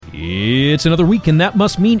It's another week, and that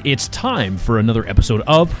must mean it's time for another episode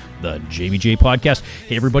of the Jamie J Podcast.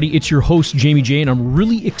 Hey everybody, it's your host, Jamie J, and I'm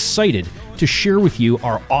really excited to share with you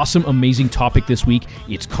our awesome, amazing topic this week.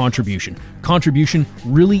 It's contribution. Contribution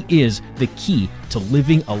really is the key to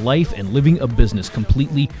living a life and living a business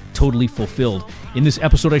completely, totally fulfilled. In this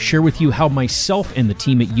episode, I share with you how myself and the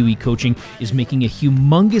team at UE Coaching is making a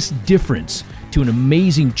humongous difference to an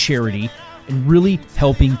amazing charity and really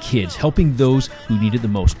helping kids, helping those who need it the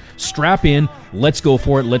most. Strap in, let's go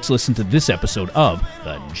for it. Let's listen to this episode of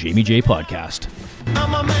the Jamie J Podcast.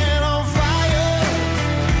 I'm a man on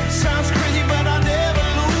fire. Sounds crazy, but I never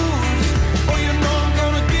lose. Oh, you know I'm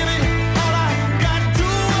gonna give it all I got. Do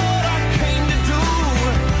what I came to do.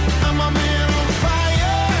 I'm a man on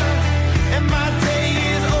fire, and my day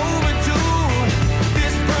is overdue.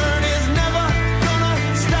 This burn is never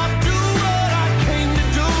gonna stop. Do what I came to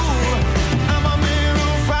do. I'm a man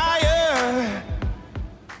on fire.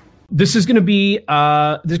 This is going to be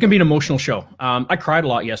an emotional show. I cried a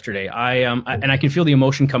lot yesterday. And I can feel the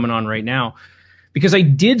emotion coming on right now because I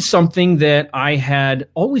did something that I had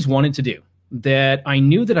always wanted to do, that I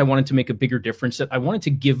knew that I wanted to make a bigger difference, that I wanted to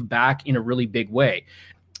give back in a really big way.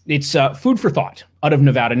 It's Food for Thought out of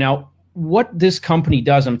Nevada. Now, what this company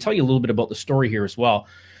does, I'm going to tell you a little bit about the story here as well,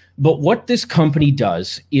 but what this company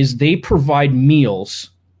does is they provide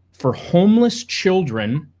meals for homeless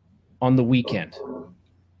children on the weekend.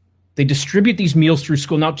 They distribute these meals through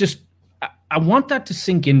school. Now, I want that to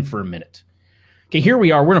sink in for a minute. Okay, here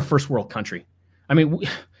we are. We're in a first world country. I mean,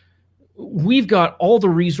 we've got all the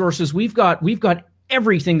resources. We've got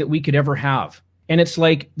everything that we could ever have. And it's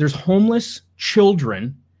like there's homeless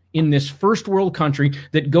children in this first world country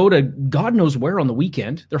that go to God knows where on the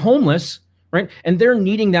weekend. They're homeless, right? And they're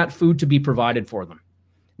needing that food to be provided for them.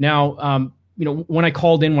 Now, when I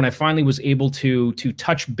called in, when I finally was able to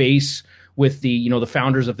touch base with the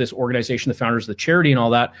founders of this organization, the founders of the charity and all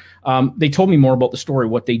that, they told me more about the story,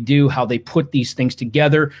 what they do, how they put these things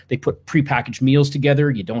together. They put prepackaged meals together.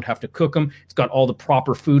 You don't have to cook them. It's got all the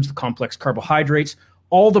proper foods, the complex carbohydrates,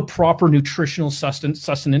 all the proper nutritional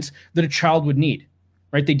sustenance that a child would need,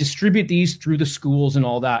 right? They distribute these through the schools and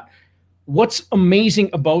all that. What's amazing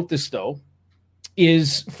about this, though,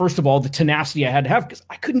 is, first of all, the tenacity I had to have because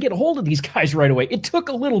I couldn't get a hold of these guys right away. It took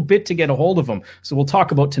a little bit to get a hold of them. So we'll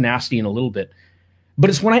talk about tenacity in a little bit. But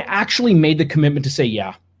it's when I actually made the commitment to say,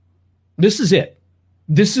 yeah, this is it.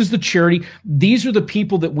 This is the charity. These are the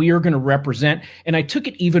people that we are going to represent. And I took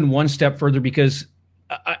it even one step further because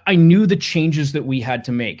I knew the changes that we had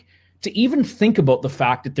to make. To even think about the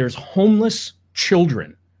fact that there's homeless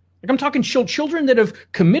children. Like I'm talking children that have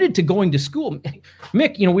committed to going to school.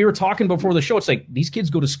 Mick, we were talking before the show. It's like these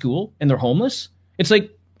kids go to school and they're homeless. It's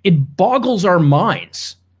like it boggles our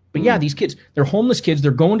minds. But yeah, these kids, they're homeless kids.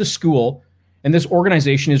 They're going to school. And this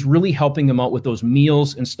organization is really helping them out with those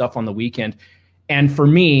meals and stuff on the weekend. And for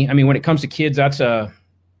me, I mean, when it comes to kids, that's a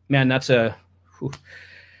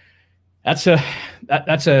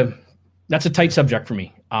tight subject for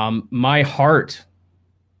me. My heart,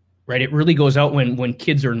 right? It really goes out when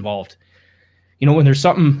kids are involved. When there's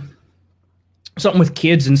something with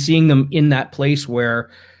kids and seeing them in that place where,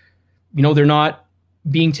 they're not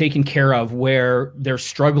being taken care of, where they're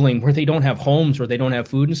struggling, where they don't have homes, where they don't have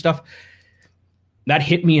food and stuff. That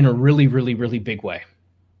hit me in a really, really, really big way.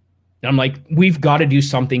 And I'm like, we've got to do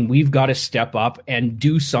something. We've got to step up and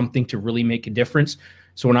do something to really make a difference.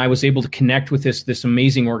 So when I was able to connect with this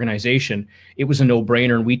amazing organization, it was a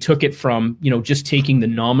no-brainer. And we took it from, just taking the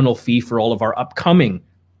nominal fee for all of our upcoming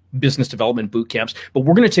business development boot camps, but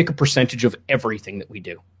we're going to take a percentage of everything that we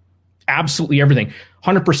do. Absolutely everything.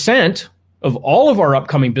 100% of all of our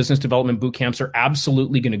upcoming business development boot camps are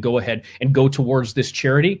absolutely going to go ahead and go towards this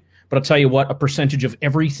charity. But I'll tell you what, a percentage of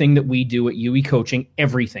everything that we do at UE Coaching,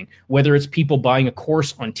 everything, whether it's people buying a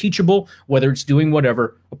course on Teachable, whether it's doing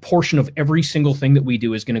whatever, a portion of every single thing that we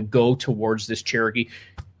do is going to go towards this charity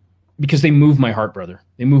because they move my heart, brother.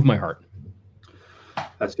 They move my heart.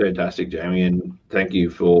 That's fantastic, Jamie, and thank you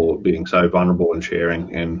for being so vulnerable and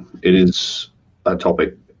sharing. And it is a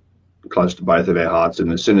topic close to both of our hearts. And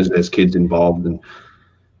as soon as there's kids involved, and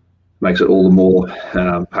makes it all the more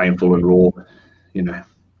painful and raw,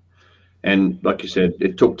 And like you said,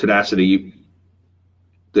 it took tenacity,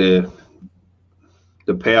 the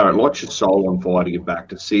power. It lights your soul on fire to get back,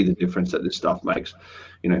 to see the difference that this stuff makes.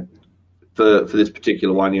 For this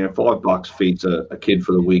particular one, $5 feeds a kid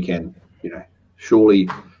for the weekend. Surely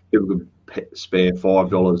people could spare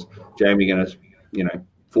 $5. Jamie, going to,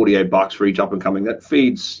 $48 for each up and coming. That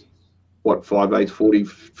feeds what, 5, 8, 40,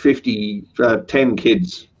 50, 10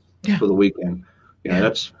 kids for the weekend.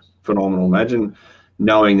 That's phenomenal. Imagine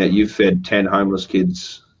knowing that you've fed 10 homeless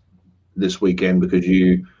kids this weekend because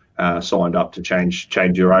you signed up to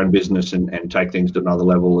change your own business and take things to another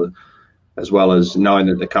level, as well as knowing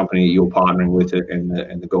that the company you're partnering with it and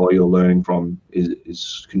the guy you're learning from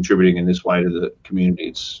is contributing in this way to the community.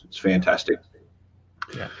 It's fantastic.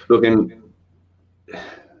 Yeah. Look, and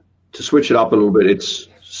to switch it up a little bit, it's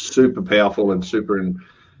super powerful and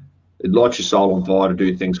it lights your soul on fire to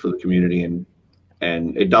do things for the community, and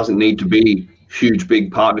it doesn't need to be huge,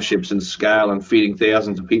 big partnerships and scale and feeding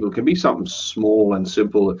thousands of people. It can be something small and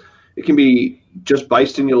simple. It can be just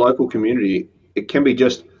based in your local community. It can be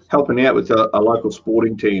just helping out with a local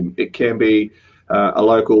sporting team. It can be a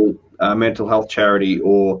local mental health charity,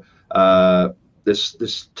 or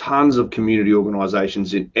there's tons of community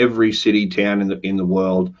organisations in every city, town in the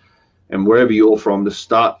world, and wherever you're from, to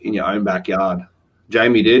start in your own backyard.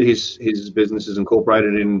 Jamie did. His business is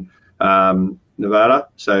incorporated in Nevada,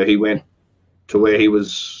 so he went to where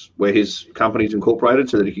his company's incorporated,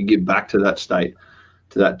 so that he could give back to that state,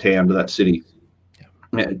 to that town, to that city.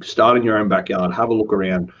 Yeah, start in your own backyard. Have a look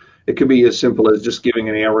around. It could be as simple as just giving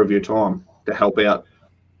an hour of your time to help out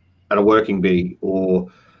at a working bee, or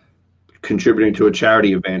contributing to a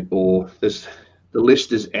charity event, or the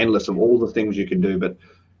list is endless of all the things you can do. But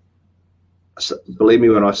believe me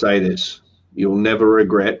when I say this, you'll never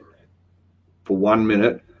regret for 1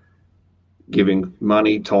 minute giving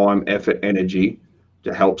money, time, effort, energy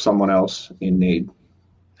to help someone else in need.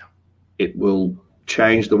 It will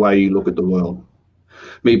change the way you look at the world.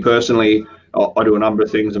 Me personally, I do a number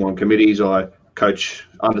of things. I'm on committees. I coach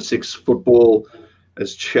under 6 football,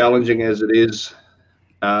 as challenging as it is,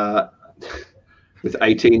 with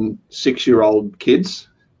 18 6-year-old kids.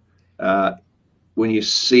 When you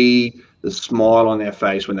see the smile on their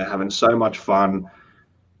face, when they're having so much fun,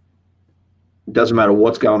 it doesn't matter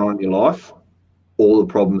what's going on in your life, all the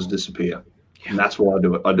problems disappear. And that's why I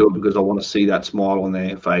do it. I do it because I want to see that smile on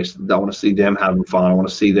their face. I want to see them having fun. I want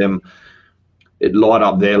to see them, it light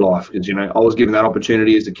up their life. Because, I was given that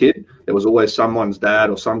opportunity as a kid. There was always someone's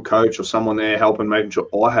dad or some coach or someone there helping, making sure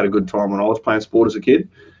I had a good time when I was playing sport as a kid.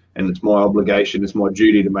 And it's my obligation, it's my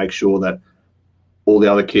duty to make sure that all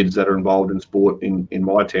the other kids that are involved in sport in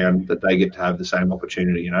my town, that they get to have the same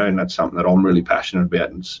opportunity, and that's something that I'm really passionate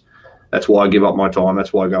about. And that's why I give up my time.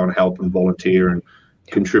 That's why I go and help and volunteer and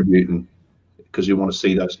contribute, and because you want to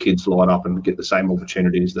see those kids light up and get the same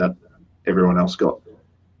opportunities that everyone else got.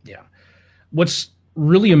 Yeah. What's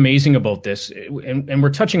really amazing about this, and we're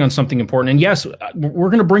touching on something important, and yes, we're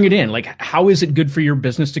going to bring it in. Like, how is it good for your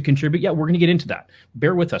business to contribute? Yeah, we're going to get into that.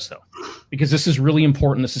 Bear with us, though, because this is really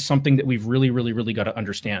important. This is something that we've really, really, really got to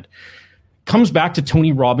understand. Comes back to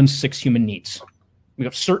Tony Robbins' 6 human needs. We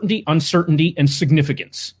have certainty, uncertainty, and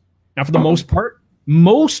significance. Now, for the most part,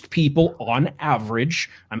 most people on average,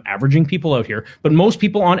 I'm averaging people out here, but most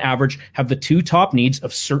people on average have the 2 top needs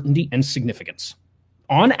of certainty and significance.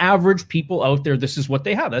 On average, people out there, this is what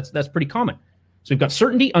they have. That's pretty common. So we've got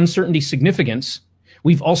certainty, uncertainty, significance.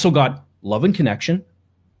 We've also got love and connection.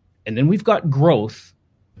 And then we've got growth.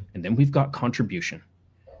 And then we've got contribution.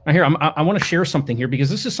 Now here, I want to share something here, because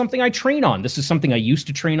this is something I train on. This is something I used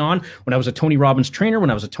to train on when I was a Tony Robbins trainer, when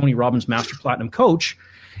I was a Tony Robbins Master Platinum coach,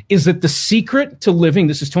 is that the secret to living,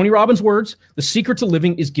 this is Tony Robbins' words, the secret to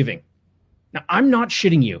living is giving. Now, I'm not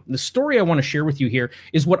shitting you. The story I want to share with you here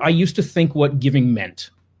is what I used to think what giving meant.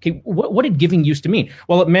 Okay, what did giving used to mean?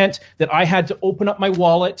 Well, it meant that I had to open up my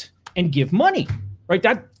wallet and give money, right?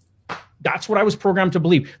 That's what I was programmed to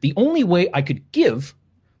believe. The only way I could give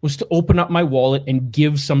was to open up my wallet and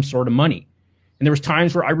give some sort of money. And there was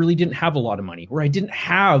times where I really didn't have a lot of money, where I didn't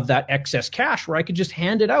have that excess cash where I could just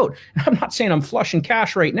hand it out. And I'm not saying I'm flush in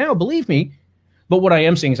cash right now, believe me, but what I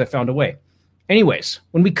am saying is I found a way. Anyways,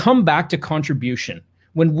 when we come back to contribution,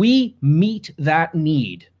 when we meet that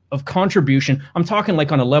need of contribution, I'm talking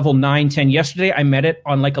like on a level 9, 10. Yesterday, I met it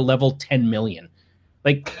on like a level 10 million.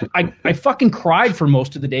 Like I fucking cried for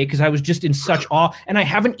most of the day because I was just in such awe, and I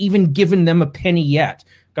haven't even given them a penny yet.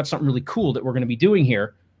 Got something really cool that we're going to be doing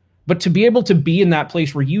here. But to be able to be in that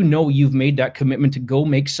place where you've made that commitment to go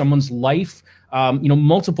make someone's life,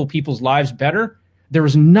 multiple people's lives better, there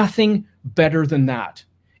is nothing better than that.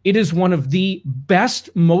 It is one of the best,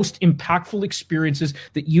 most impactful experiences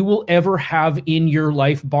that you will ever have in your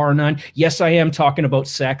life, bar none. Yes, I am talking about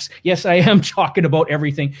sex. Yes, I am talking about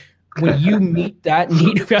everything. When you meet that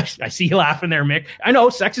need, I see you laughing there, Mick. I know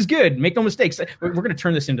sex is good. Make no mistakes. We're going to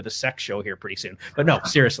turn this into the sex show here pretty soon. But no,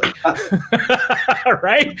 seriously.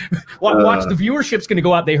 Right? Watch, the viewership's going to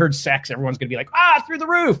go out. They heard sex. Everyone's going to be like, through the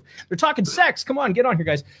roof. They're talking sex. Come on, get on here,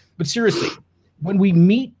 guys. But seriously, when we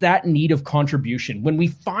meet that need of contribution, when we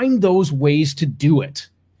find those ways to do it,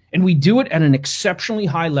 and we do it at an exceptionally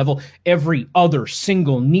high level, every other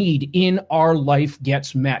single need in our life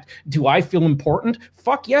gets met. Do I feel important?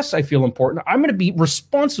 Fuck yes, I feel important. I'm going to be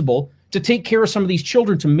responsible to take care of some of these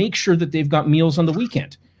children to make sure that they've got meals on the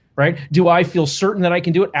weekend, right? Do I feel certain that I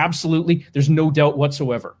can do it? Absolutely. There's no doubt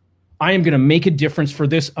whatsoever. I am going to make a difference for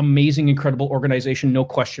this amazing, incredible organization, no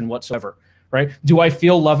question whatsoever, right? Do I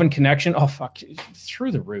feel love and connection? Oh, fuck,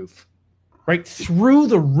 through the roof, right? Through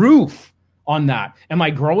the roof. On that. Am I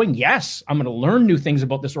growing? Yes. I'm going to learn new things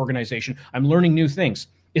about this organization. I'm learning new things.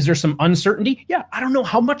 Is there some uncertainty? Yeah. I don't know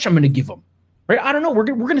how much I'm going to give them. Right? I don't know. We're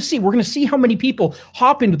going to see. We're going to see how many people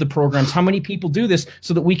hop into the programs, how many people do this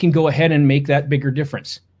so that we can go ahead and make that bigger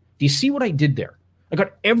difference. Do you see what I did there? I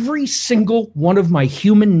got every single one of my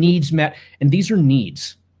human needs met. And these are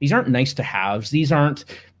needs. These aren't nice to haves. These aren't,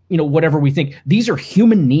 whatever we think. These are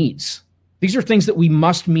human needs. These are things that we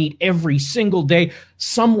must meet every single day,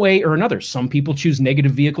 some way or another. Some people choose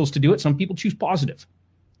negative vehicles to do it. Some people choose positive.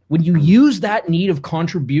 When you use that need of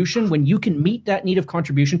contribution, when you can meet that need of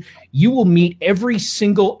contribution, you will meet every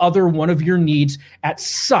single other one of your needs at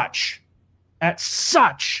such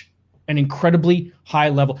an incredibly high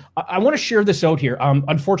level. I want to share this out here.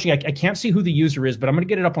 Unfortunately, I can't see who the user is, but I'm going to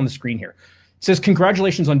get it up on the screen here. It says,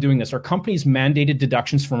 congratulations on doing this. Our company's mandated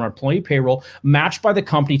deductions from our employee payroll matched by the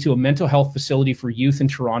company to a mental health facility for youth in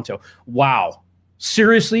Toronto. Wow.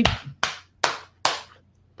 Seriously?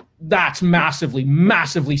 That's massively,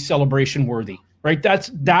 massively celebration worthy, right?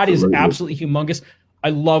 That is absolutely humongous.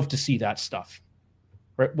 I love to see that stuff,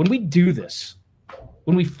 right? When we do this,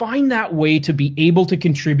 when we find that way to be able to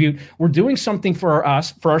contribute, we're doing something for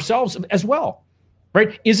ourselves as well.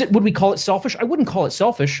 Right? Would we call it selfish? I wouldn't call it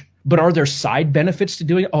selfish, but are there side benefits to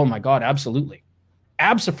doing it? Oh my God, absolutely.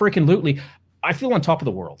 Abso-freaking-lutely. I feel on top of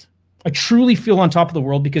the world. I truly feel on top of the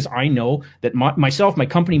world because I know that myself, my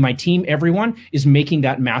company, my team, everyone is making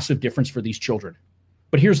that massive difference for these children.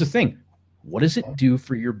 But here's the thing. What does it do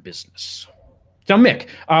for your business? Now, Mick,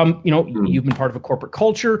 you've been part of a corporate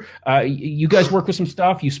culture. You guys work with some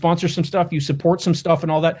stuff. You sponsor some stuff. You support some stuff and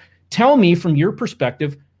all that. Tell me from your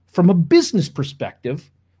perspective, from a business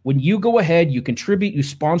perspective, when you go ahead, you contribute, you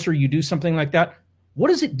sponsor, you do something like that, what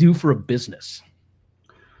does it do for a business?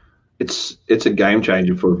 It's a game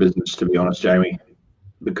changer for a business, to be honest, Jamie,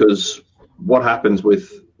 because what happens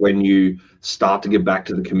when you start to give back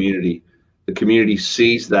to the community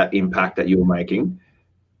sees that impact that you're making,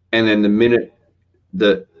 and then the minute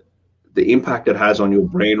the impact it has on your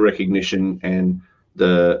brand recognition and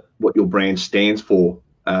what your brand stands for.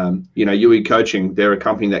 UE Coaching, they're a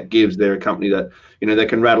company that gives, they're a company that, they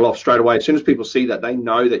can rattle off straight away. As soon as people see that, they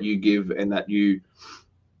know that you give and that you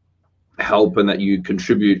help and that you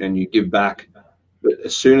contribute and you give back. But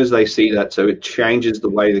as soon as they see that, so it changes the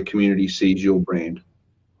way the community sees your brand.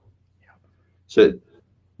 So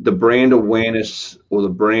the brand awareness or the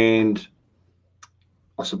branding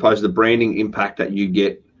impact that you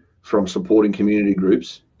get from supporting community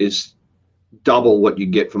groups is double what you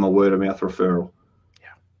get from a word of mouth referral.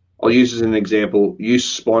 I'll use as an example. You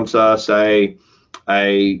sponsor, say,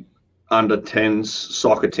 a under-10s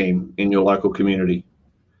soccer team in your local community.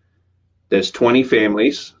 There's 20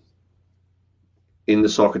 families in the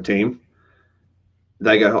soccer team.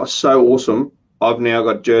 They go, oh, so awesome. I've now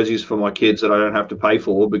got jerseys for my kids that I don't have to pay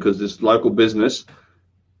for because this local business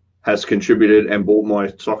has contributed and bought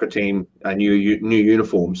my soccer team new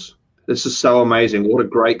uniforms. This is so amazing. What a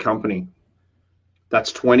great company.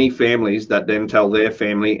 That's 20 families that then tell their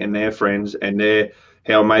family and their friends and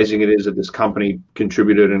how amazing it is that this company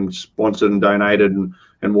contributed and sponsored and donated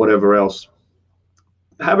and whatever else.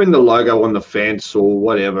 Having the logo on the fence or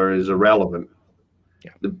whatever is irrelevant.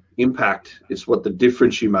 Yeah. The impact is what the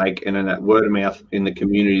difference you make, and in that word of mouth in the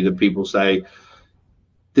community that people say,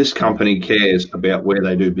 this company cares about where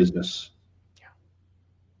they do business. Yeah.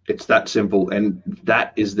 It's that simple, and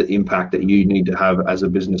that is the impact that you need to have as a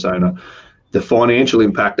business owner. The financial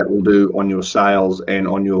impact that will do on your sales and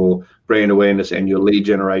on your brand awareness and your lead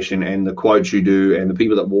generation and the quotes you do and the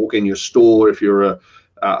people that walk in your store if you're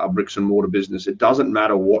a bricks and mortar business. It doesn't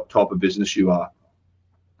matter what type of business you are.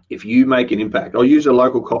 If you make an impact, I'll use a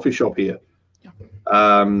local coffee shop here.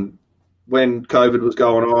 When COVID was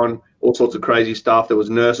going on, all sorts of crazy stuff, there was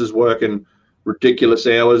nurses working ridiculous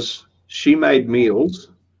hours. She made meals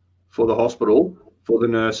for the hospital, for the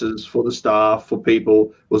nurses, for the staff, for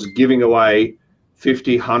people, was giving away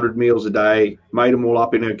 50, 100 meals a day, made them all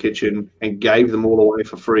up in her kitchen and gave them all away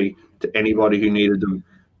for free to anybody who needed them.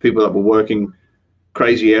 People that were working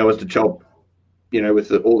crazy hours to chop,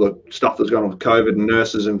 with all the stuff that's going on with COVID and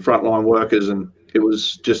nurses and frontline workers. And it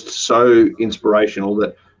was just so inspirational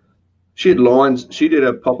that She had lines. She did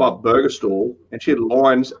a pop-up burger stall, and she had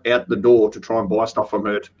lines out the door to try and buy stuff from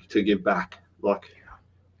her to give back. Like,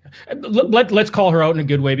 let's call her out in a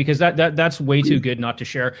good way, because that's way too good not to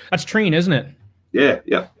share. That's Trine, isn't it? yeah.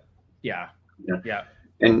 Yeah.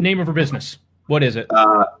 And Name of her business. What is it?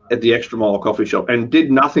 at the Extra Mile coffee shop, and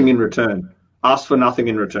did nothing in return. Asked for nothing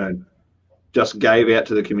in return. Just gave out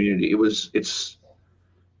to the community. It's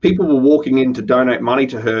people were walking in to donate money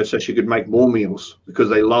to her so she could make more meals because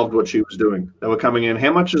they loved what she was doing. They were coming in.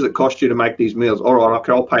 How much does it cost you to make these meals? All right,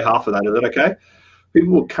 okay, I'll pay half of that. Is that okay?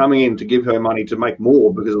 People were coming in to give her money to make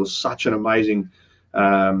more because it was such an amazing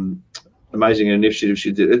initiative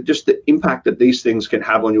she did. Just the impact that these things can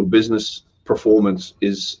have on your business performance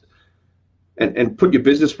is, and put your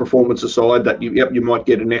business performance aside, that you might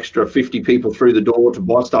get an extra 50 people through the door to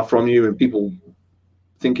buy stuff from you and people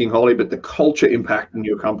thinking highly, but the culture impact in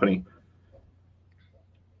your company,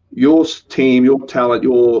 your team, your talent,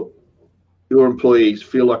 your employees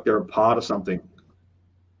feel like they're a part of something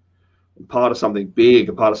big,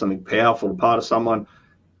 a part of something powerful, a part of someone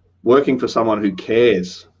working for someone who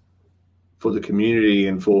cares for the community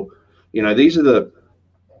and for,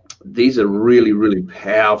 these are really, really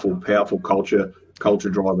powerful culture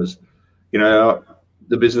drivers. The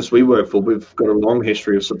business we work for, we've got a long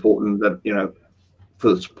history of supporting that,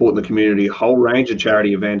 for supporting the community, a whole range of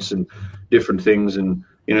charity events and different things. And,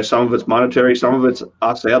 some of it's monetary, some of it's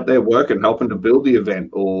us out there working, helping to build the event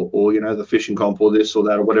or the fishing comp or this or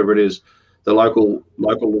that or whatever it is, the local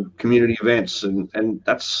community events. And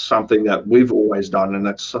that's something that we've always done. And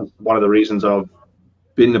that's one of the reasons I've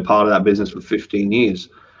been a part of that business for 15 years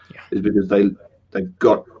is because they've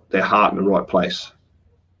got their heart in the right place.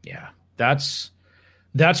 Yeah, that's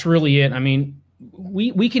really it. I mean,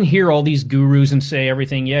 we can hear all these gurus and say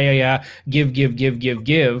everything,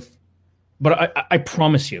 give. But I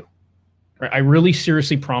promise you, right, I really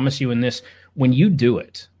seriously promise you in this, when you do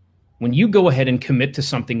it, when you go ahead and commit to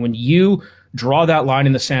something, when you draw that line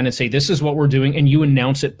in the sand and say, this is what we're doing, and you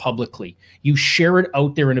announce it publicly, you share it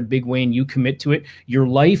out there in a big way and you commit to it, your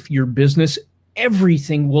life, your business,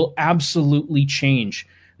 everything will absolutely change.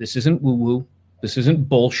 This isn't woo-woo. This isn't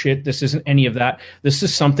bullshit. This isn't any of that. This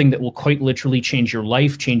is something that will quite literally change your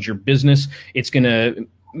life, change your business. It's going to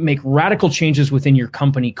make radical changes within your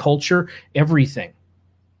company culture, everything.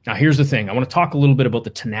 Now, here's the thing. I want to talk a little bit about the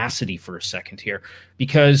tenacity for a second here,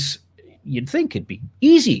 because you'd think it'd be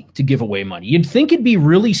easy to give away money. You'd think it'd be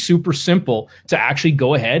really super simple to actually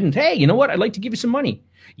go ahead and, hey, you know what? I'd like to give you some money.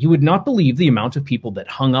 You would not believe the amount of people that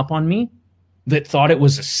hung up on me, that thought it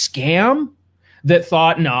was a scam, that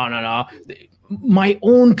thought, no. My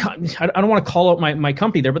own, I don't want to call out my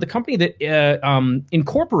company there, but the company that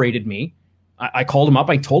incorporated me, I called them up.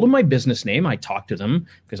 I told them my business name. I talked to them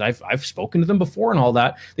because I've spoken to them before and all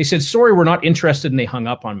that. They said, sorry, we're not interested, and they hung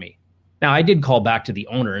up on me. Now, I did call back to the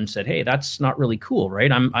owner and said, hey, that's not really cool,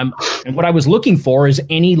 right? And what I was looking for is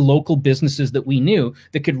any local businesses that we knew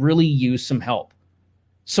that could really use some help.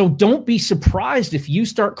 So don't be surprised if you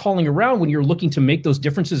start calling around when you're looking to make those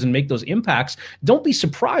differences and make those impacts. Don't be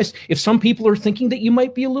surprised if some people are thinking that you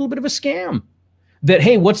might be a little bit of a scam. That,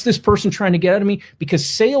 hey, what's this person trying to get out of me? Because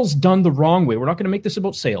sales done the wrong way. We're not going to make this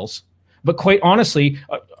about sales. But quite honestly,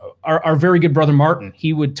 our very good brother Martin,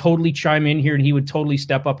 he would totally chime in here and he would totally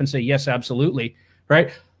step up and say, yes, absolutely.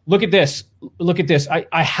 Right? Look at this.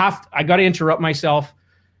 I got to interrupt myself.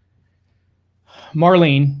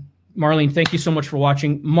 Marlene, thank you so much for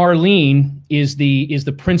watching. Marlene is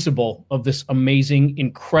the principal of this amazing,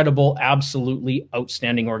 incredible, absolutely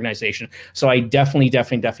outstanding organization. So I definitely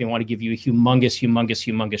want to give you a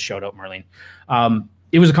humongous shout out, Marlene.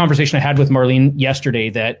 It was a conversation I had with Marlene yesterday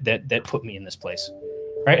that put me in this place,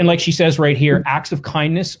 right? And like she says right here, acts of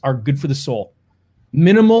kindness are good for the soul.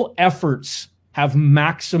 Minimal efforts have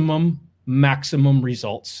maximum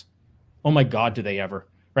results. Oh my God, do they ever?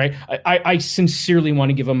 Right. I sincerely want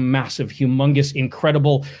to give a massive, humongous,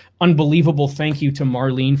 incredible, unbelievable thank you to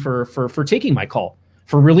Marlene for taking my call,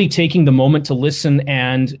 for really taking the moment to listen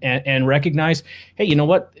and recognize, hey, you know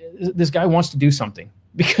what? This guy wants to do something,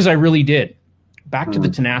 because I really did. Back to the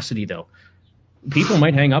tenacity, though. People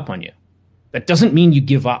might hang up on you. That doesn't mean you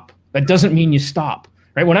give up. That doesn't mean you stop.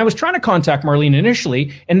 Right? When I was trying to contact Marlene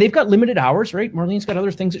initially, and they've got limited hours, right? Marlene's got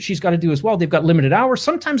other things that she's got to do as well. They've got limited hours.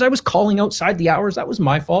 Sometimes I was calling outside the hours. That was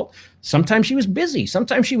my fault. Sometimes she was busy.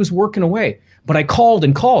 Sometimes she was working away. But I called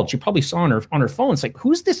and called. She probably saw on her phone. It's like,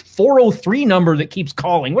 who's this 403 number that keeps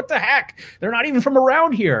calling? What the heck? They're not even from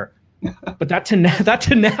around here. But that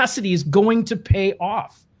tenacity is going to pay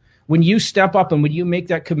off. When you step up and when you make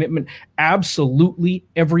that commitment, absolutely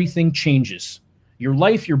everything changes. Your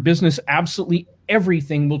life, your business, absolutely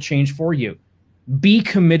everything will change for you. Be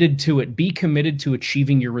committed to it. Be committed to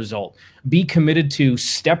achieving your result. Be committed to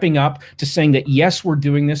stepping up, to saying that, yes, we're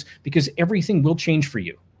doing this, because everything will change for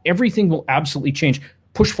you. Everything will absolutely change.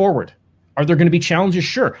 Push forward. Are there going to be challenges?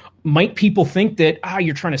 Sure. Might people think that,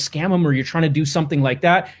 you're trying to scam them or you're trying to do something like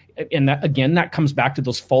that? And that, again, that comes back to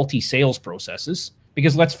those faulty sales processes.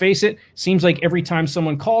 Because let's face it, seems like every time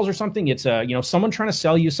someone calls or something, it's someone trying to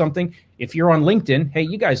sell you something. If you're on LinkedIn, hey,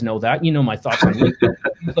 you guys know that. You know my thoughts on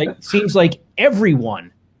LinkedIn. Seems like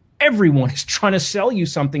everyone is trying to sell you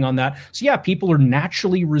something on that. So yeah, people are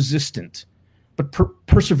naturally resistant, but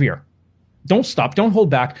persevere. Don't stop. Don't hold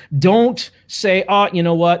back. Don't say, you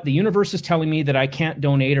know what? The universe is telling me that I can't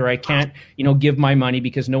donate or I can't, give my money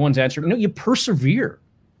because no one's answering. No, you persevere.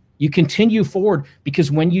 You continue forward,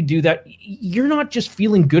 because when you do that, you're not just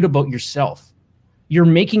feeling good about yourself. You're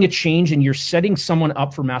making a change and you're setting someone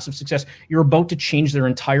up for massive success. You're about to change their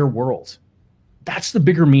entire world. That's the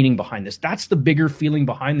bigger meaning behind this. That's the bigger feeling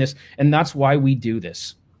behind this. And that's why we do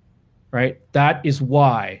this, right? That is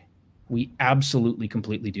why we absolutely,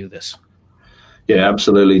 completely do this. Yeah,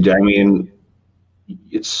 absolutely, Jamie. And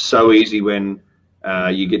it's so easy when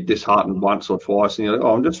you get disheartened once or twice and you're like,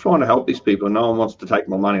 I'm just trying to help these people and no one wants to take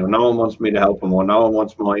my money or no one wants me to help them or no one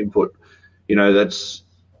wants my input. It's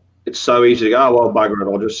so easy to go, well, bugger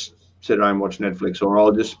it, I'll just sit at home and watch Netflix, or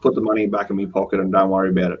I'll just put the money back in my pocket and don't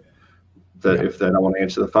worry about it. If they don't want to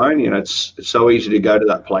answer the phone, it's so easy to go to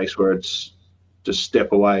that place where it's just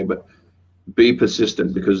step away. But be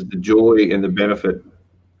persistent, because the joy and the benefit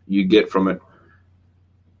you get from it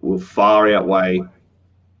will far outweigh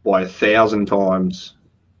by 1,000 times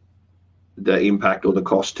the impact or the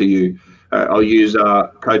cost to you. I'll use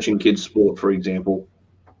coaching kids sport, for example.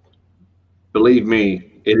 Believe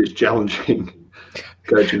me, it is challenging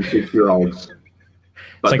coaching 6-year-olds.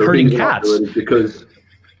 It's like herding cats. Because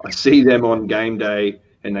I see them on game day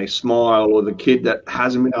and they smile, or the kid that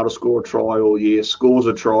hasn't been able to score a try all year scores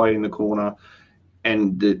a try in the corner,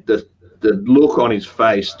 and the look on his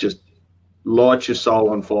face just lights your soul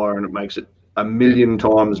on fire, and it makes it 1,000,000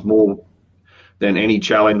 times more than any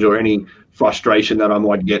challenge or any frustration that I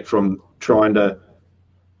might get from trying to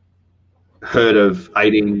herd of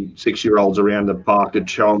 18 6-year-olds around the park to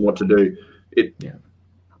show them what to do. It's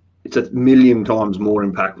 1,000,000 times more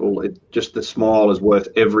impactful. Just the smile is worth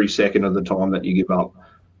every second of the time that you give up,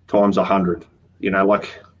 times 100.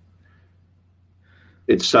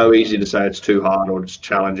 It's so easy to say it's too hard or it's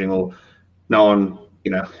challenging, or no one,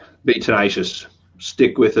 be tenacious,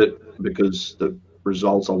 stick with it, because the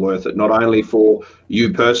results are worth it, not only for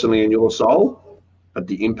you personally and your soul, but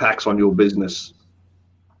the impacts on your business.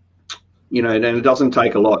 And it doesn't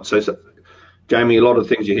take a lot. So Jamie, a lot of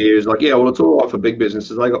things you hear is like, yeah, well, it's all right for big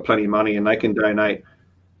businesses. They got plenty of money and they can donate.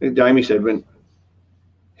 And Jamie said when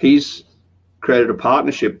he's created a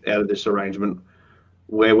partnership out of this arrangement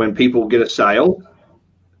where when people get a sale,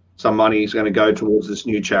 some money is going to go towards this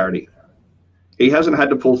new charity. He hasn't had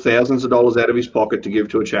to pull thousands of dollars out of his pocket to give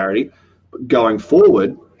to a charity. But going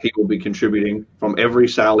forward, he will be contributing from every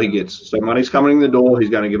sale he gets. So money's coming in the door, he's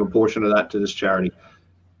going to give a portion of that to this charity.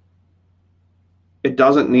 It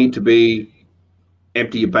doesn't need to be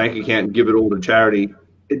empty your bank account and give it all to charity.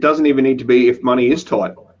 It doesn't even need to be if money is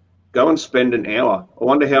tight. Go and spend an hour. I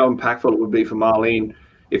wonder how impactful it would be for Marlene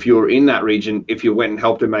if you were in that region, if you went and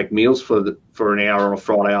helped her make meals for an hour on a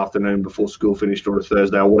Friday afternoon before school finished, or a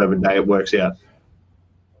Thursday, or whatever day it works out.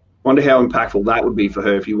 Wonder how impactful that would be for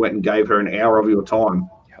her if you went and gave her an hour of your time.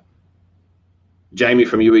 Yep. Jamie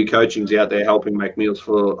from UE Coaching's out there helping make meals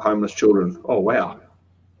for homeless children. Oh, wow.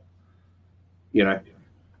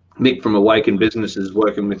 Mick from Awaken Businesses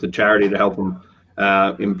working with a charity to help them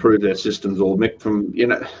improve their systems, or Mick from,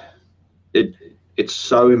 it's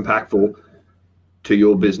so impactful to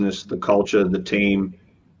your business, the culture, the team,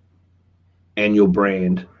 and your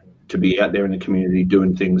brand to be out there in the community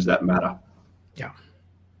doing things that matter. Yeah.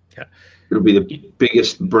 Yeah. It'll be the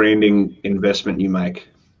biggest branding investment you make.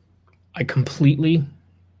 I completely,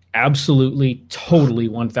 absolutely, totally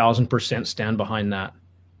 1,000% stand behind that.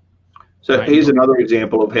 So here's another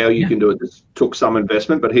example of how you can do it. This took some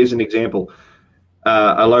investment, but here's an example.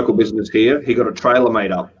 A local business here, he got a trailer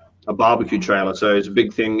made up, a barbecue trailer. So it's a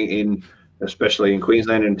big thing especially in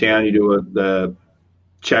Queensland and town. You do the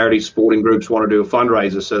charity sporting groups want to do a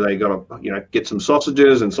fundraiser, so they got to get some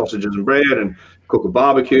sausages and bread and cook a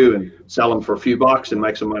barbecue and sell them for a few bucks and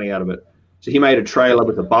make some money out of it. So he made a trailer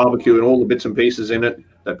with a barbecue and all the bits and pieces in it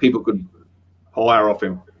that people could hire off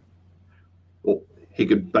him. Well, they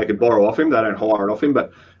could borrow off him. They don't hire it off him,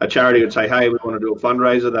 but a charity would say, hey, we want to do a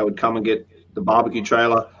fundraiser. They would come and get the barbecue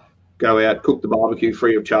trailer, go out, cook the barbecue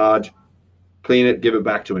free of charge, clean it, give it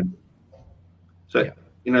back to him. So,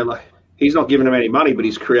 he's not giving them any money, but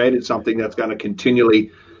he's created something that's going to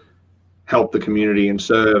continually help the community and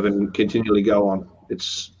serve and continually go on.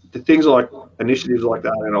 It's the things like initiatives like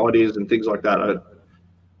that and ideas and things like that.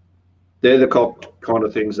 They're the kind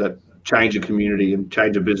of things that change a community and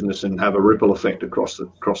change a business and have a ripple effect across the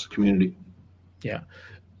community. Yeah,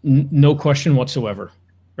 no question whatsoever.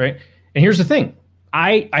 Right. And here's the thing.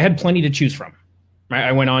 I had plenty to choose from. Right.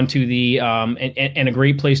 I went on to the and a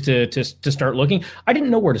great place to start looking. I didn't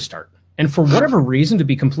know where to start. And for whatever reason, to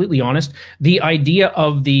be completely honest, the idea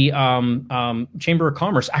of the Chamber of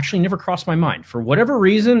Commerce actually never crossed my mind. For whatever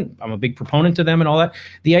reason, I'm a big proponent to them and all that.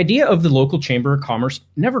 The idea of the local Chamber of Commerce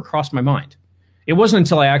never crossed my mind. It wasn't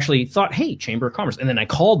until I actually thought, hey, Chamber of Commerce. And then I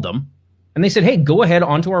called them and they said, hey, go ahead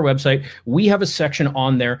onto our website. We have a section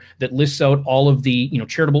on there that lists out all of the,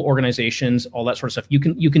 charitable organizations, all that sort of stuff.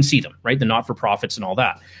 You can see them, right? The not-for-profits and all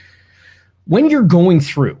that. When you're going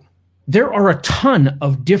through, there are a ton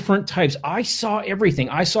of different types. I saw everything.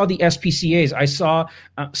 I saw the SPCAs. I saw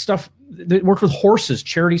stuff that worked with horses,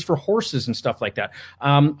 charities for horses and stuff like that.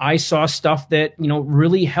 I saw stuff that,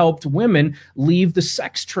 really helped women leave the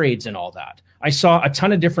sex trades and all that. I saw a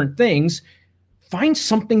ton of different things. Find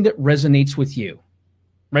something that resonates with you,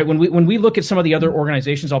 right? When we look at some of the other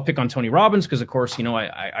organizations, I'll pick on Tony Robbins because, of course,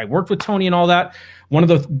 I worked with Tony and all that. One of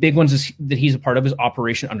the big ones that he's a part of is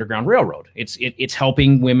Operation Underground Railroad. It's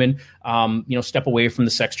helping women, step away from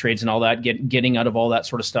the sex trades and all that, getting out of all that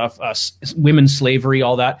sort of stuff, women's slavery,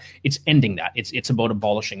 all that. It's ending that. It's about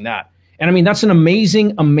abolishing that. And I mean, that's an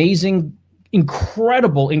amazing,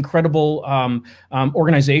 incredible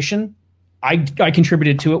organization. I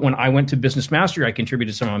contributed to it when I went to Business Mastery. I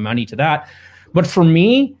contributed some of my money to that. But for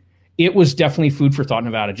me, it was definitely food for thought,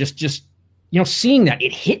 Nevada. Just seeing that,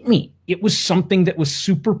 it hit me. It was something that was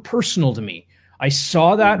super personal to me. I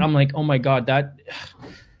saw that. And I'm like, oh my God, that,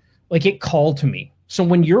 like, it called to me. So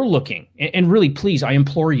when you're looking, and really, please, I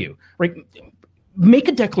implore you, right, make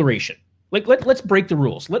a declaration. Like, let's break the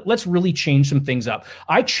rules. Let's really change some things up.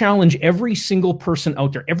 I challenge every single person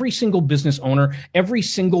out there, every single business owner, every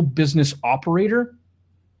single business operator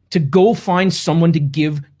to go find someone to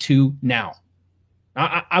give to now.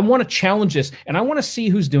 I want to challenge this, and I want to see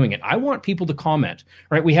who's doing it. I want people to comment,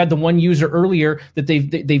 right? We had the one user earlier that they've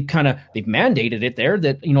mandated it there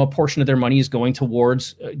that, a portion of their money is going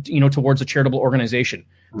towards a charitable organization.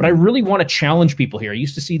 But I really want to challenge people here. I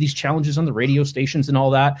used to see these challenges on the radio stations and all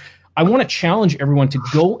that. I want to challenge everyone to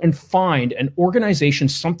go and find an organization,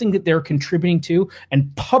 something that they're contributing to,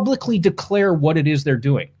 and publicly declare what it is they're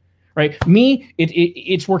doing. Right? Me,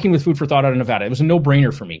 it's working with Food for Thought out of Nevada. It was a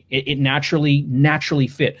no-brainer for me. It naturally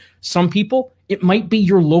fit. Some people, it might be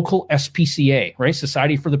your local SPCA, right?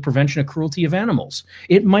 Society for the Prevention of Cruelty of Animals.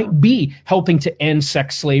 It might be helping to end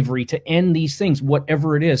sex slavery, to end these things,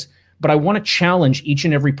 whatever it is. But I want to challenge each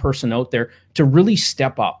and every person out there to really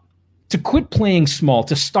step up, to quit playing small,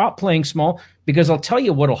 to stop playing small, because I'll tell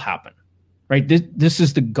you what'll happen, right? This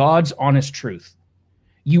is the God's honest truth.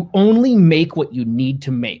 You only make what you need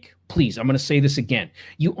to make. Please, I'm going to say this again.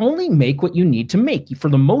 You only make what you need to make. For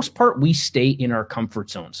the most part, we stay in our comfort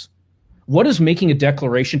zones. What is making a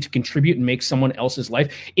declaration to contribute and make someone else's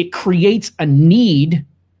life? It creates a need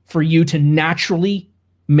for you to naturally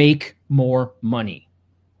make more money.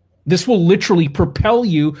 This will literally propel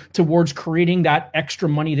you towards creating that extra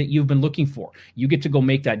money that you've been looking for. You get to go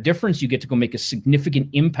make that difference. You get to go make a significant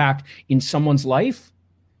impact in someone's life.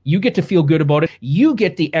 You get to feel good about it. You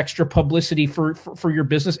get the extra publicity for your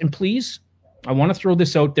business. And please, I want to throw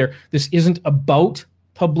this out there. This isn't about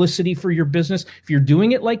publicity for your business. If you're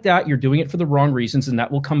doing it like that, you're doing it for the wrong reasons, and that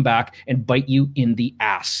will come back and bite you in the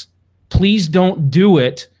ass. Please don't do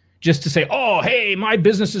it just to say, oh, hey, my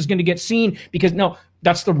business is going to get seen, because no,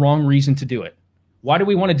 that's the wrong reason to do it. Why do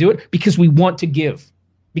we want to do it? Because we want to give.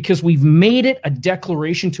 Because we've made it a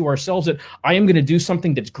declaration to ourselves that I am going to do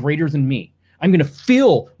something that's greater than me. I'm going to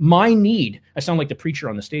fill my need. I sound like the preacher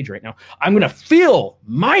on the stage right now. I'm going to fill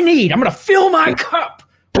my need. I'm going to fill my cup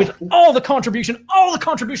with all the contribution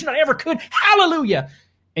I ever could. Hallelujah.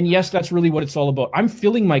 And yes, that's really what it's all about. I'm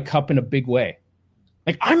filling my cup in a big way.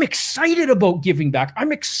 Like, I'm excited about giving back.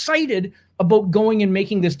 I'm excited about going and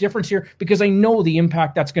making this difference here because I know the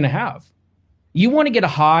impact that's going to have. You want to get a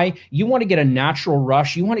high. You want to get a natural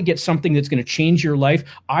rush. You want to get something that's going to change your life.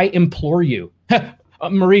 I implore you.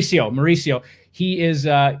 Mauricio, he's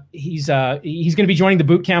going to be joining the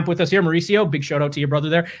boot camp with us here. Mauricio, big shout out to your brother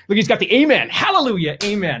there. Look, he's got the amen. Hallelujah.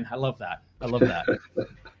 Amen. I love that.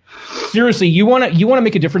 Seriously, you want to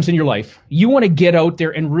make a difference in your life. You want to get out there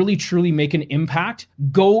and really truly make an impact.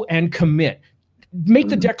 Go and commit. Make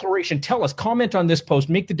the declaration. Tell us, comment on this post,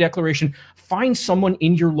 make the declaration, find someone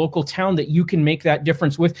in your local town that you can make that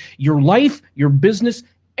difference with. Your life, your business,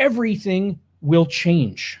 everything will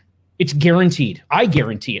change. It's guaranteed. I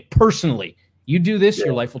guarantee it personally. You do this,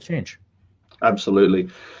 your life will change. Absolutely.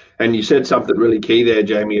 And you said something really key there,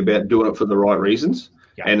 Jamie, about doing it for the right reasons.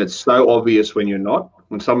 Yeah. And it's so obvious when you're not.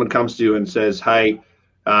 When someone comes to you and says, hey,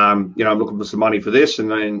 I'm looking for some money for this,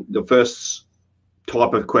 and then the first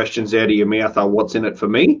type of questions out of your mouth are, what's in it for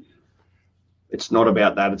me? It's not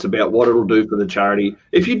about that. It's about what it'll do for the charity.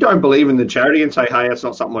 If you don't believe in the charity and say, hey, that's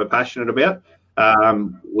not something we're passionate about,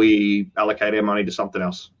 we allocate our money to something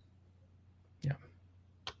else.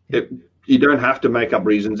 Yeah. You don't have to make up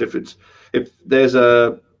reasons. If there's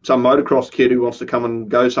some motocross kid who wants to come and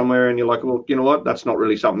go somewhere and you're like, well, you know what, that's not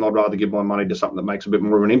really something, I'd rather give my money to something that makes a bit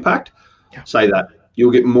more of an impact. Yeah. Say that.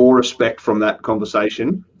 You'll get more respect from that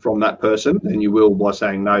conversation from that person than you will by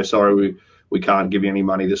saying, no, sorry, we can't give you any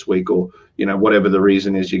money this week, or, whatever the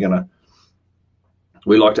reason is,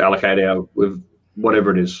 we like to allocate with whatever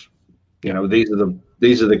it is. These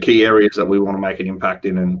are the key areas that we want to make an impact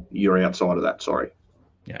in, and you're outside of that. Sorry.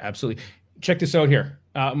 Yeah, absolutely. Check this out here.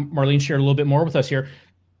 Marlene shared a little bit more with us here.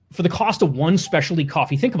 For the cost of one specialty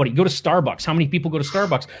coffee, think about it. You go to Starbucks. How many people go to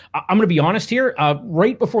Starbucks? I'm going to be honest here.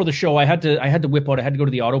 Right before the show, I had to whip out. I had to go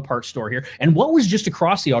to the auto parts store here. And what was just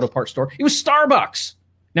across the auto parts store? It was Starbucks.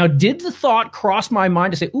 Now, did the thought cross my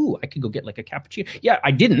mind to say, "Ooh, I could go get like a cappuccino"? Yeah,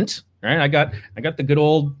 I didn't. Right? I got the good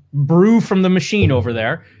old brew from the machine over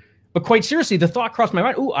there. But quite seriously, the thought crossed my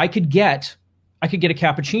mind. Ooh, I could get a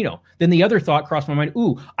cappuccino. Then the other thought crossed my mind.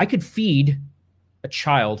 Ooh, I could feed a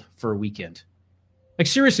child for a weekend. Like,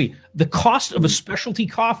 seriously, the cost of a specialty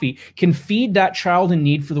coffee can feed that child in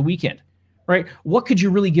need for the weekend, right? What could you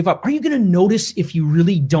really give up? Are you going to notice if you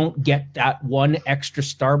really don't get that one extra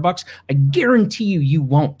Starbucks? I guarantee you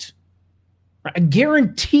won't. I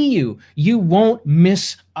guarantee you won't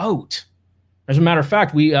miss out. As a matter of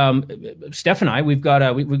fact, we, Steph and I, we've got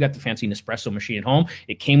the fancy Nespresso machine at home.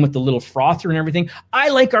 It came with the little frother and everything. I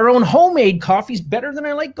like our own homemade coffees better than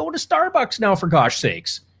I like going to Starbucks now, for gosh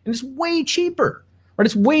sakes. And it's way cheaper. Right?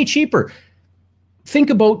 It's way cheaper. Think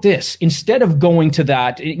about this. Instead of going to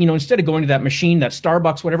that, machine, that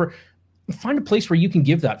Starbucks, whatever, find a place where you can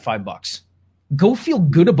give that $5. Go feel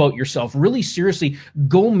good about yourself. Really seriously,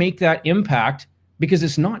 go make that impact, because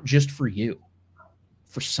it's not just for you,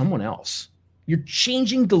 for someone else. You're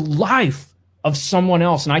changing the life of someone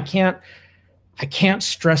else. And I can't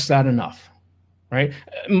stress that enough. Right?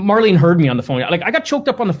 Marlene heard me on the phone. Like, I got choked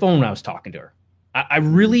up on the phone when I was talking to her. I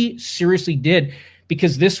really seriously did.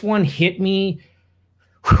 Because this one hit me,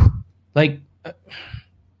 like, I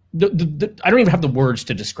don't even have the words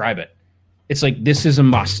to describe it. It's like, this is a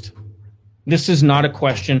must. This is not a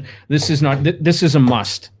question. This is a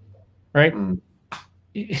must, right?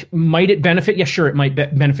 Might it benefit? Yeah, sure, it might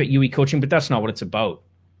benefit UE coaching, but that's not what it's about.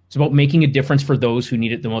 It's about making a difference for those who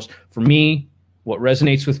need it the most. For me, what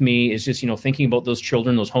resonates with me is just, thinking about those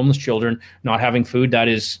children, those homeless children, not having food. That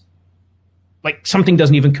is, like, something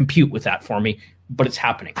doesn't even compute with that for me. But it's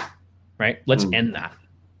happening, right? Let's end that.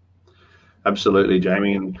 Absolutely,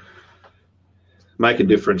 Jamie, and make a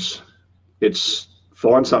difference. It's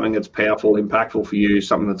find something that's powerful, impactful for you,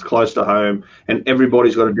 something that's close to home, and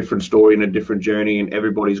everybody's got a different story and a different journey, and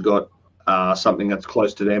everybody's got something that's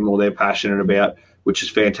close to them or they're passionate about, which is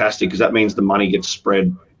fantastic, because that means the money gets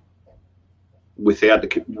spread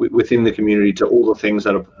within the community to all the things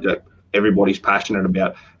that everybody's passionate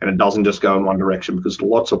about, and it doesn't just go in one direction, because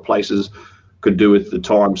lots of places could do with the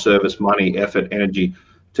time, service, money, effort, energy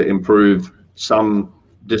to improve some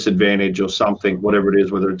disadvantage or something, whatever it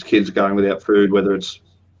is, whether it's kids going without food, whether it's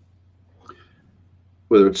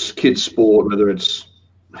kids sport,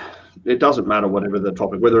 it doesn't matter, whatever the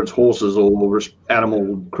topic, whether it's horses or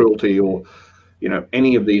animal cruelty or,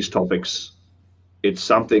 any of these topics. It's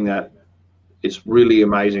something that is really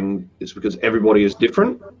amazing. It's because everybody is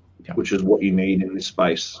different, which is what you need in this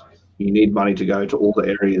space. You need money to go to all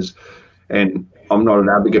the areas. And I'm not an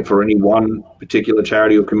advocate for any one particular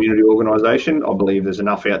charity or community organisation. I believe there's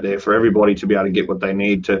enough out there for everybody to be able to get what they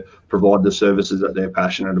need to provide the services that they're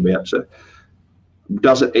passionate about. So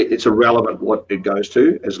it's irrelevant what it goes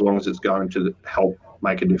to, as long as it's going to help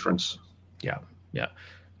make a difference. Yeah.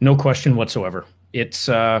 No question whatsoever. It's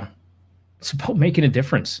about making a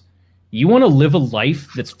difference. You want to live a life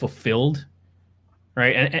that's fulfilled,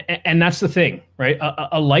 right? And that's the thing, right?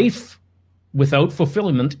 A life without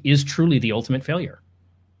fulfillment is truly the ultimate failure.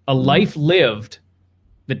 A life lived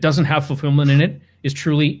that doesn't have fulfillment in it is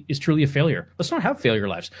truly a failure. Let's not have failure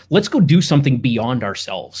lives. Let's go do something beyond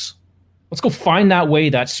ourselves. Let's go find that way,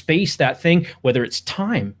 that space, that thing, whether it's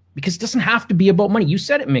time, because it doesn't have to be about money. You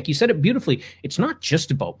said it, Mick. You said it beautifully. It's not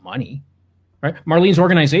just about money, right? Marlene's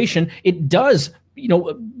organization, it does,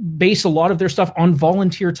 base a lot of their stuff on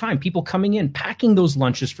volunteer time. People coming in, packing those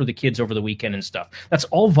lunches for the kids over the weekend and stuff. That's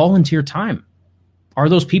all volunteer time. Are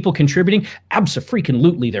those people contributing?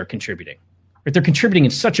 Abso-freaking-lutely, they're contributing. Right? They're contributing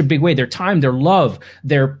in such a big way. Their time, their love,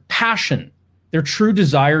 their passion, their true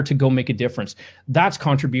desire to go make a difference. That's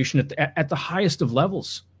contribution at the highest of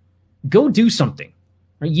levels. Go do something.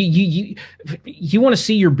 Right? You want to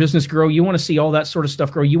see your business grow. You want to see all that sort of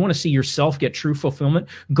stuff grow. You want to see yourself get true fulfillment.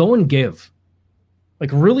 Go and give.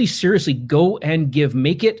 Like, really seriously, go and give.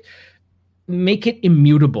 Make it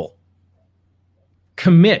immutable.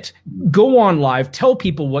 Commit. Go on live. Tell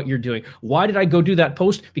people what you're doing. Why did I go do that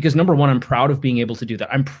post? Because number one, I'm proud of being able to do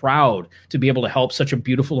that. I'm proud to be able to help such a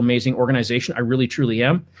beautiful, amazing organization. I really, truly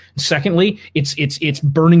am. Secondly, it's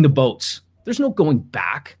burning the boats. There's no going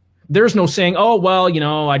back. There's no saying, oh, well,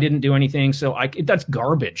 I didn't do anything, so that's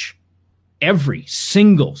garbage. Every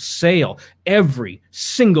single sale, every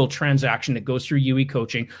single transaction that goes through UE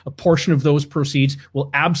Coaching, a portion of those proceeds will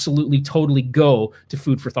absolutely, totally go to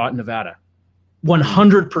Food for Thought Nevada.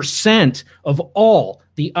 100% of all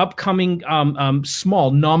the upcoming small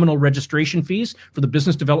nominal registration fees for the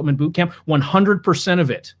Business Development Bootcamp, 100% of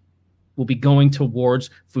it will be going towards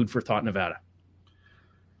Food for Thought Nevada.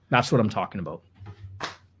 That's what I'm talking about.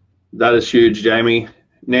 That is huge, Jamie.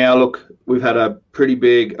 Now, look, we've had a pretty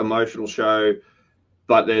big emotional show,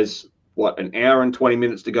 but there's, an hour and 20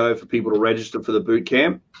 minutes to go for people to register for the boot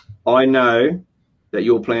camp. I know that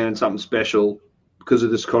you're planning something special because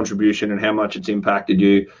of this contribution and how much it's impacted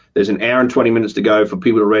you. There's an hour and 20 minutes to go for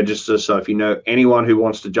people to register. So if you know anyone who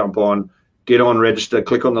wants to jump on, get on, register,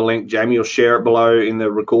 click on the link. Jamie will share it below in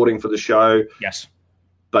the recording for the show. Yes.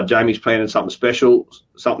 But Jamie's planning something special,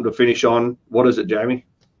 something to finish on. What is it, Jamie?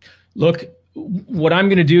 Look, what I'm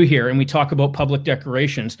going to do here, and we talk about public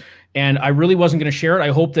declarations, and I really wasn't going to share it. I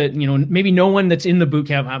hope that, maybe no one that's in the boot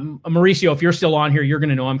camp, Mauricio, if you're still on here, you're going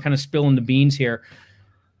to know I'm kind of spilling the beans here.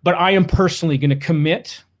 But I am personally going to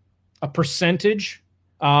commit a percentage.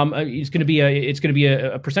 It's going to be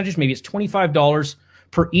a percentage. Maybe it's $25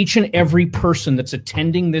 per each and every person that's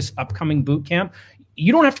attending this upcoming boot camp.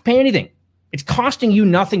 You don't have to pay anything. It's costing you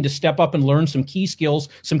nothing to step up and learn some key skills,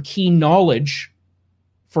 some key knowledge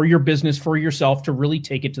for your business, for yourself, to really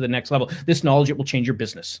take it to the next level. This knowledge, it will change your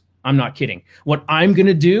business. I'm not kidding. What I'm going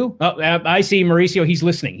to do, I see Mauricio, he's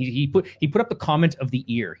listening. He put up the comment of the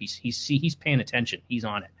ear. He's paying attention. He's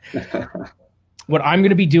on it. What I'm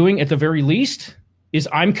going to be doing at the very least is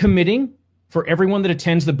I'm committing for everyone that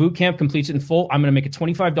attends the boot camp, completes it in full. I'm going to make a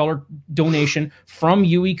 $25 donation from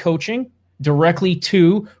UE Coaching directly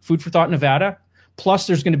to Food for Thought Nevada. Plus,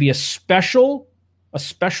 there's going to be a special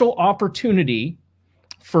opportunity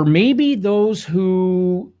for maybe those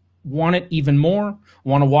who want it even more,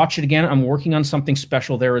 want to watch it again. I'm working on something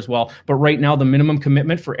special there as well. But right now, the minimum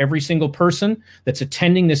commitment for every single person that's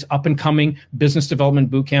attending this up-and-coming business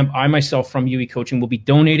development bootcamp, I myself from UE Coaching will be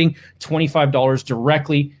donating $25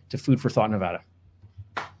 directly to Food for Thought Nevada.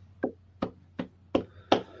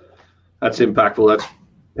 That's impactful. That's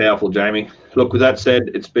powerful, Jamie. Look, with that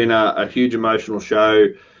said, it's been a huge emotional show.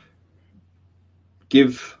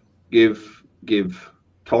 Give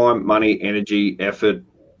time, money, energy, effort.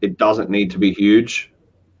 It doesn't need to be huge,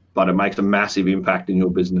 but it makes a massive impact in your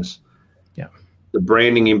business. Yeah. The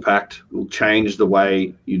branding impact will change the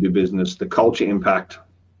way you do business. The culture impact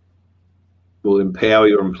will empower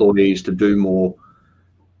your employees to do more,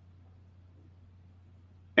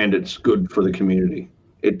 and it's good for the community.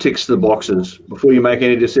 It ticks the boxes. Before you make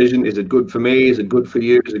any decision, is it good for me? Is it good for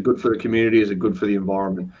you? Is it good for the community? Is it good for the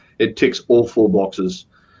environment? It ticks all 4 boxes.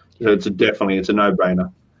 So it's a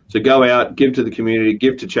no-brainer. So go out, give to the community,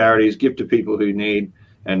 give to charities, give to people who need,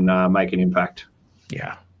 and make an impact.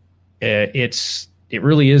 Yeah, it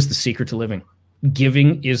really is the secret to living.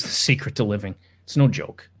 Giving is the secret to living. It's no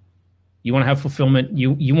joke. You want to have fulfillment.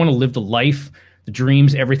 You want to live the life, the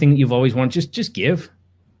dreams, everything that you've always wanted. Just give,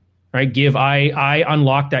 right? Give. I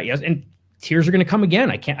unlocked that. Yes, and tears are going to come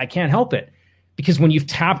again. I can't help it, because when you've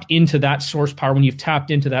tapped into that source power, when you've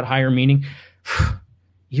tapped into that higher meaning,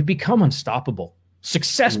 you become unstoppable.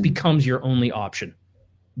 Success becomes your only option.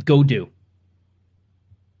 Go do.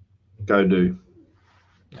 Go do.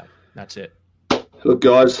 Yeah, that's it. Look,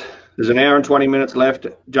 guys, there's an hour and 20 minutes left.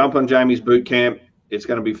 Jump on Jamie's boot camp. It's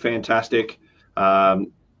going to be fantastic.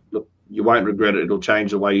 Look, you won't regret it. It'll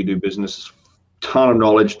change the way you do business. Ton of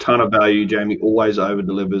knowledge, ton of value. Jamie always over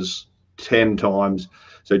delivers 10 times.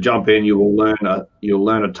 So jump in. You'll learn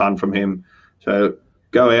a ton from him. So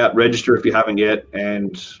go out, register if you haven't yet,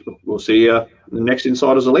 and we'll see you in the next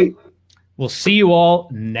Insiders Elite. We'll see you all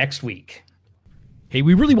next week. Hey,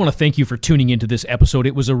 we really want to thank you for tuning into this episode.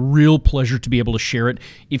 It was a real pleasure to be able to share it.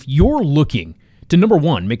 If you're looking to, number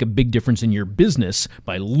one, make a big difference in your business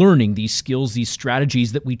by learning these skills, these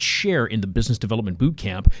strategies that we share in the Business Development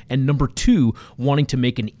Bootcamp, and number two, wanting to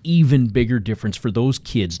make an even bigger difference for those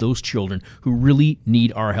kids, those children who really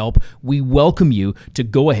need our help, we welcome you to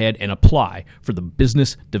go ahead and apply for the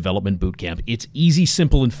Business Development Bootcamp. It's easy,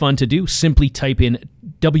 simple, and fun to do. Simply type in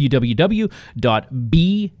www.bdb,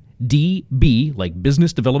 like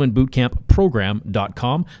Business Development Bootcamp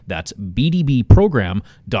Program.com. That's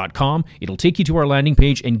bdbprogram.com. It'll take you to our landing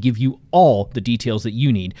page and give you all the details that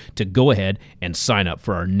you need to go ahead and sign up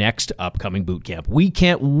for our next upcoming bootcamp. We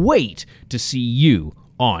can't wait to see you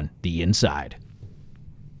on the inside.